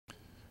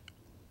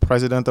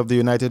President of the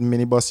United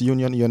Minibus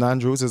Union, Ian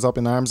Andrews, is up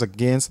in arms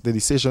against the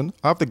decision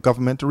of the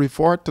government to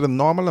revert to the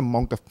normal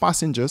amount of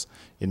passengers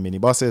in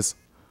minibuses.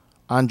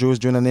 Andrews,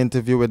 during an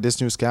interview with this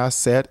newscast,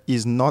 said he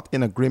is not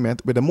in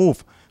agreement with the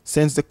move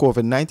since the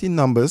COVID-19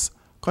 numbers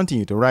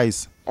continue to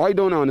rise. I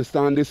don't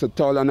understand this at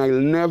all, and I'll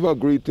never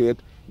agree to it.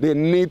 There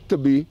need to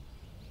be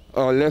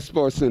less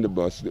person in the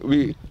bus.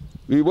 We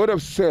would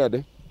have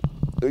said,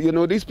 you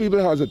know, these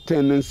people has a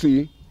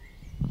tendency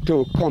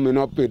to coming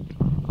up with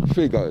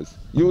figures.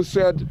 You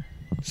said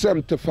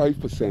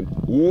 75%.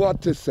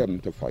 What is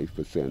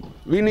 75%?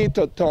 We need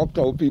to talk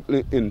to our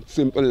people in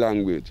simple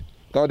language.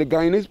 Because the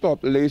Guyanese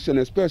population,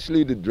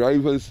 especially the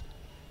drivers,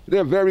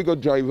 they're very good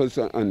drivers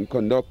and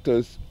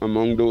conductors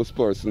among those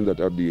persons that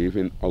are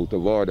behaving out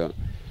of order.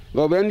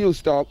 But when you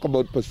talk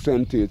about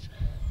percentage,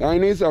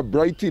 Guyanese are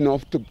bright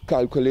enough to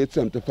calculate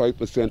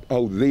 75%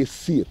 how they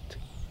see it.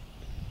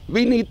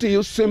 We need to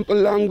use simple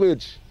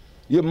language.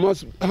 You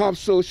must have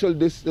social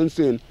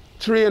distancing.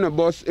 3 in a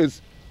bus is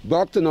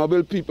back to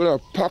normal. People are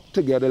packed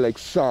together like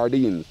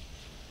sardines.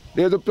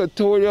 There's a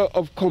plethora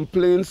of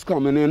complaints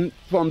coming in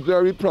from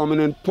very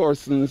prominent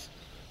persons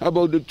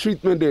about the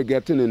treatment they're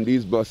getting in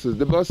these buses.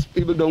 The bus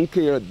people don't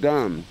care a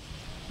damn.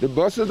 The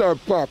buses are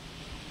packed.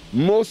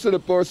 Most of the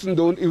persons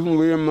don't even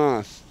wear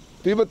masks.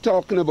 People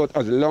talking about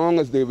as long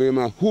as they wear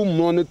masks. Who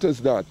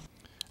monitors that?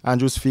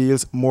 Andrews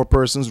feels more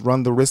persons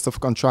run the risk of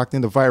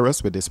contracting the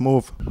virus with this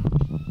move.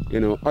 You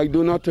know, I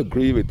do not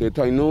agree with it.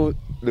 I know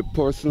the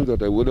persons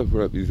that I would have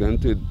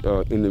represented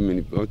in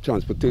the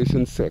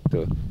transportation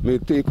sector may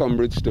take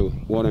umbrage to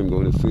what I'm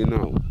going to say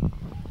now.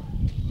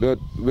 But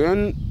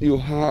when you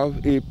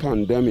have a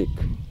pandemic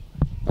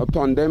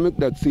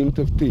that seems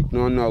to have taken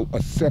on now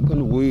a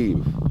second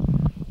wave,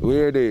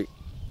 where the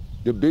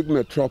big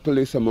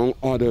metropolis, among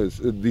others,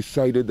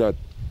 decided that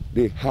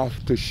they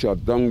have to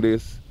shut down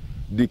this,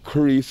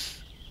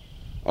 decrease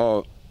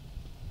the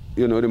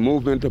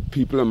movement of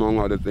people, among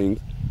other things,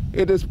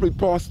 it is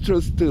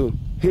preposterous to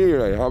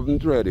hear, I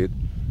haven't read it,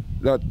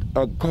 that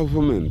a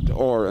government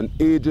or an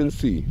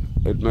agency,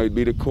 it might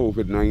be the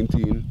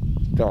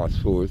COVID-19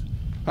 task force,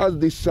 has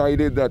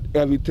decided that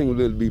everything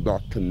will be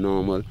back to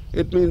normal.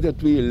 It means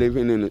that we are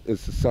living in a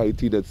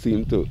society that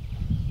seems to,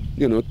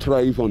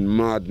 thrive on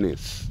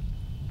madness.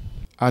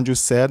 Andrews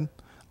said,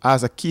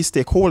 as a key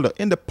stakeholder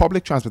in the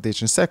public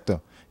transportation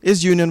sector,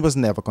 his union was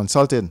never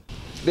consulted.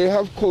 They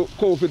have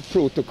COVID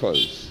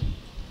protocols,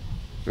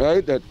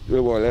 right, that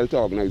the World Health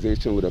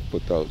Organization would have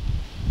put out.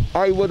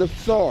 I would have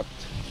thought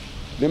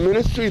the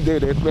ministry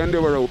did it when they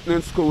were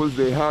opening schools.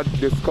 They had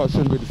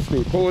discussion with the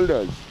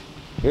stakeholders,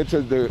 which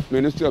is the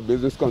Ministry of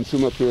Business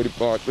Consumer Affairs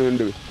Department,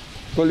 the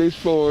police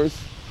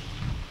force,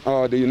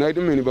 the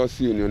United Minibus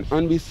Union,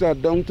 and we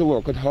sat down to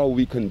work at how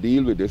we can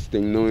deal with this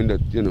thing, knowing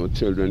that,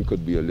 children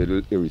could be a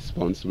little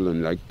irresponsible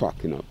and like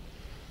packing up.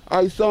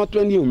 I thought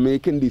when you're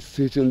making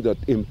decisions that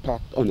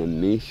impact on a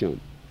nation,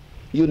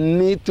 you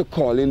need to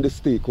call in the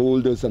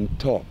stakeholders and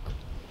talk.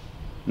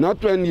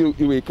 Not when you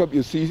wake up,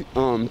 you see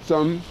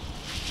some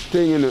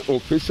thing in the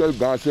official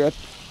gazette,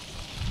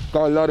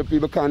 because a lot of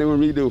people can't even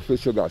read the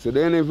official gazette.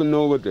 They don't even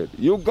know what it is.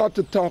 You got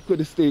to talk with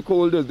the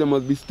stakeholders. There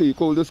must be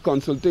stakeholders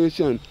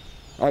consultation.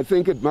 I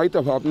think it might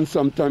have happened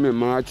sometime in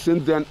March.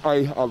 Since then,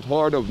 I have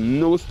heard of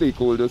no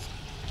stakeholders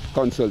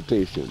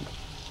consultation.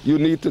 You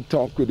need to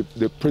talk with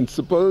the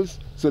principals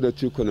so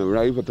that you can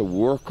arrive at a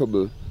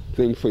workable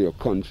thing for your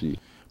country.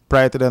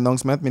 Prior to the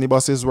announcement,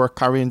 minibuses were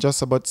carrying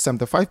just about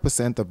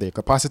 75% of their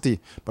capacity.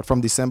 But from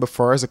December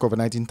 1st, the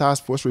COVID-19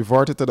 task force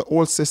reverted to the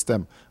old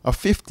system of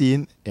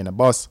 15 in a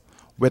bus,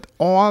 with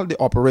all the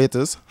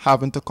operators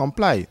having to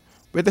comply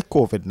with the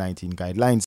COVID-19 guidelines.